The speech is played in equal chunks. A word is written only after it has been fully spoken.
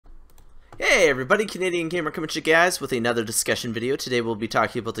Hey everybody, Canadian Gamer coming to you guys with another discussion video. Today we'll be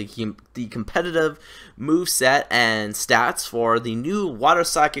talking about the competitive moveset and stats for the new Water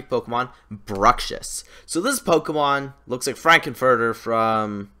Psychic Pokemon, Bruxish. So this Pokemon looks like Frankenfurter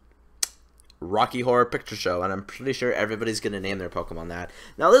from Rocky Horror Picture Show, and I'm pretty sure everybody's going to name their Pokemon that.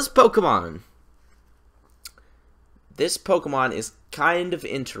 Now this Pokemon is kind of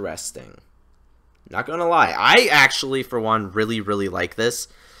interesting. Not gonna lie, I actually, for one, really like this.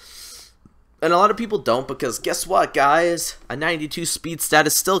 And a lot of people don't, because guess what, guys? A 92 speed stat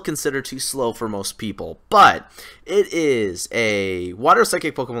is still considered too slow for most people. But it is a Water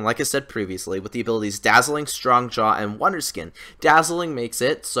Psychic Pokemon, like I said previously, with the abilities Dazzling, Strong Jaw, and Wonder Skin. Dazzling makes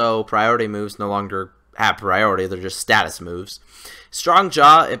it so priority moves no longer have priority, they're just status moves. Strong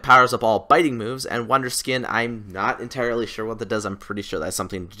Jaw, it powers up all biting moves, and Wonder Skin, I'm not entirely sure what that does. I'm pretty sure that has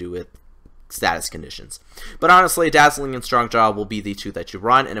something to do with status conditions. But honestly, Dazzling and Strong Jaw will be the two that you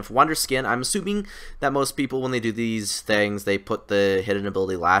run, and if Wonder Skin, I'm assuming that most people, when they do these things, they put the hidden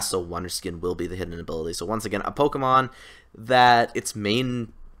ability last, so Wonder Skin will be the hidden ability. So once again, a Pokemon that its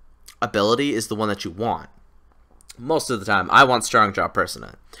main ability is the one that you want. Most of the time, I want Strong Jaw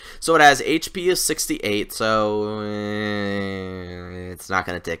personally. So it has HP of 68, so it's not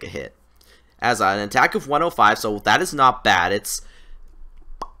going to take a hit. As an attack of 105, so that is not bad. It's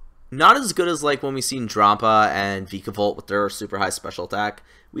not as good as like when we seen Drampa and Vikavolt with their super high special attack.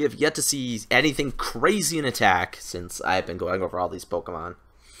 We have yet to see anything crazy in attack since I've been going over all these Pokemon.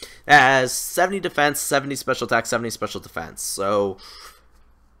 It has 70 defense, 70 special attack, 70 special defense. So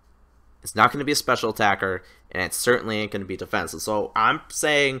it's not going to be a special attacker, and it certainly ain't going to be defensive. So I'm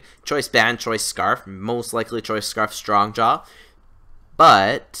saying Choice Band, Choice Scarf, most likely Choice Scarf, Strong Jaw.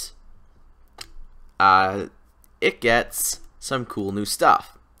 But it gets some cool new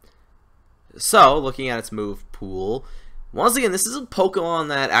stuff. So, looking at its move pool, once again, this is a Pokemon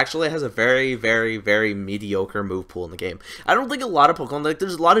that actually has a very mediocre move pool in the game. I don't think a lot of Pokemon, like,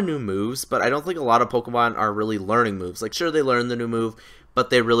 there's a lot of new moves, but I don't think a lot of Pokemon are really learning moves. Like, sure, they learn the new move, but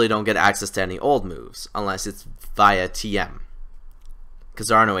they really don't get access to any old moves, unless it's via TM, because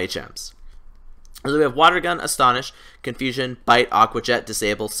there are no HMs. So we have Water Gun, Astonish, Confusion, Bite, Aqua Jet,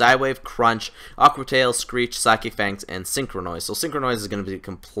 Disable, Psywave, Crunch, Aqua Tail, Screech, Psychic Fangs, and Synchronoise. So Synchronoise is going to be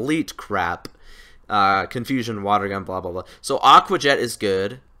complete crap. Confusion, Water Gun, blah blah blah. So Aqua Jet is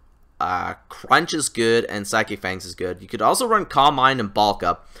good, Crunch is good, and Psychic Fangs is good. You could also run Calm Mind and Bulk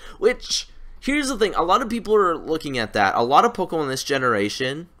Up, which, here's the thing, a lot of people are looking at that. A lot of Pokemon this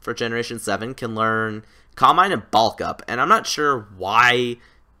generation, for Generation 7, can learn Calm Mind and Bulk Up, and I'm not sure why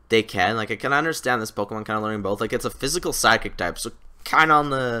they can. Like, I can understand this Pokemon kind of learning both. Like, it's a physical psychic type, so kind of on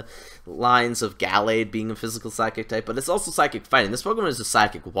the lines of Gallade being a physical psychic type, but it's also psychic fighting. This Pokemon is a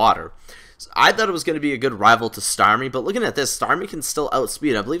psychic water. So I thought it was going to be a good rival to Starmie, but looking at this, Starmie can still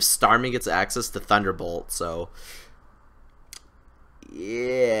outspeed. I believe Starmie gets access to Thunderbolt, so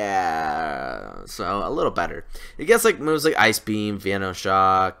yeah, so a little better. It gets like moves like Ice Beam,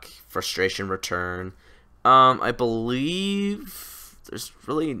 Venoshock, Frustration Return. I believe there's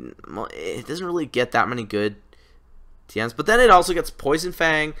really, it doesn't really get that many good TMs, but then it also gets Poison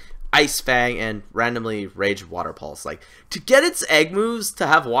Fang, Ice Fang, and randomly Rage Water Pulse. Like, to get its egg moves to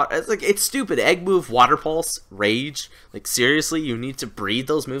have water, it's like, it's stupid. Egg move, Water Pulse, Rage. Like, seriously, you need to breed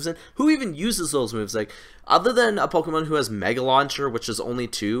those moves in? Who even uses those moves? Like, other than a Pokemon who has Mega Launcher, which is only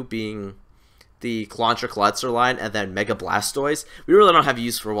two, being the Clauncher Klutzer line, and then Mega Blastoise, we really don't have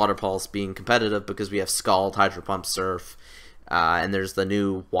use for Water Pulse being competitive because we have Scald, Hydro Pump, Surf, and there's the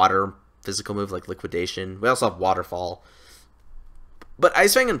new water physical move like Liquidation. We also have Waterfall. But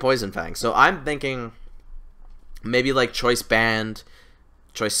Ice Fang and Poison Fang. So I'm thinking maybe like Choice Band,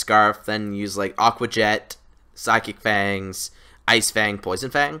 Choice Scarf, then use like Aqua Jet, Psychic Fangs, Ice Fang,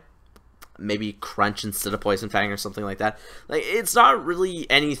 Poison Fang. Maybe Crunch instead of Poison Fang or something like that. Like, it's not really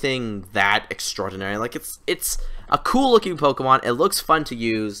anything that extraordinary. Like, it's a cool looking Pokemon. It looks fun to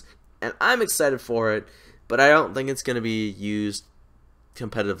use, and I'm excited for it. But I don't think it's going to be used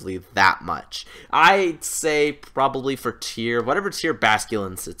competitively that much. I'd say probably for tier, whatever tier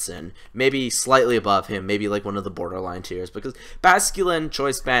Basculin sits in, maybe slightly above him, maybe like one of the borderline tiers, because Basculin,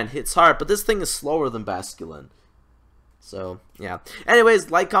 Choice Band hits hard, but this thing is slower than Basculin. So, yeah.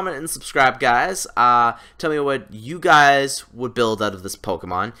 Anyways, like, comment, and subscribe, guys. Tell me what you guys would build out of this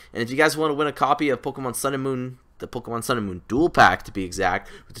Pokemon. And if you guys want to win a copy of Pokemon Sun and Moon, the Pokemon Sun and Moon Dual Pack to be exact,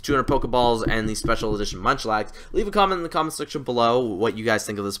 with the 200 Pokeballs and the special edition Munchlax, leave a comment in the comment section below what you guys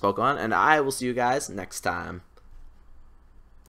think of this Pokemon, and I will see you guys next time.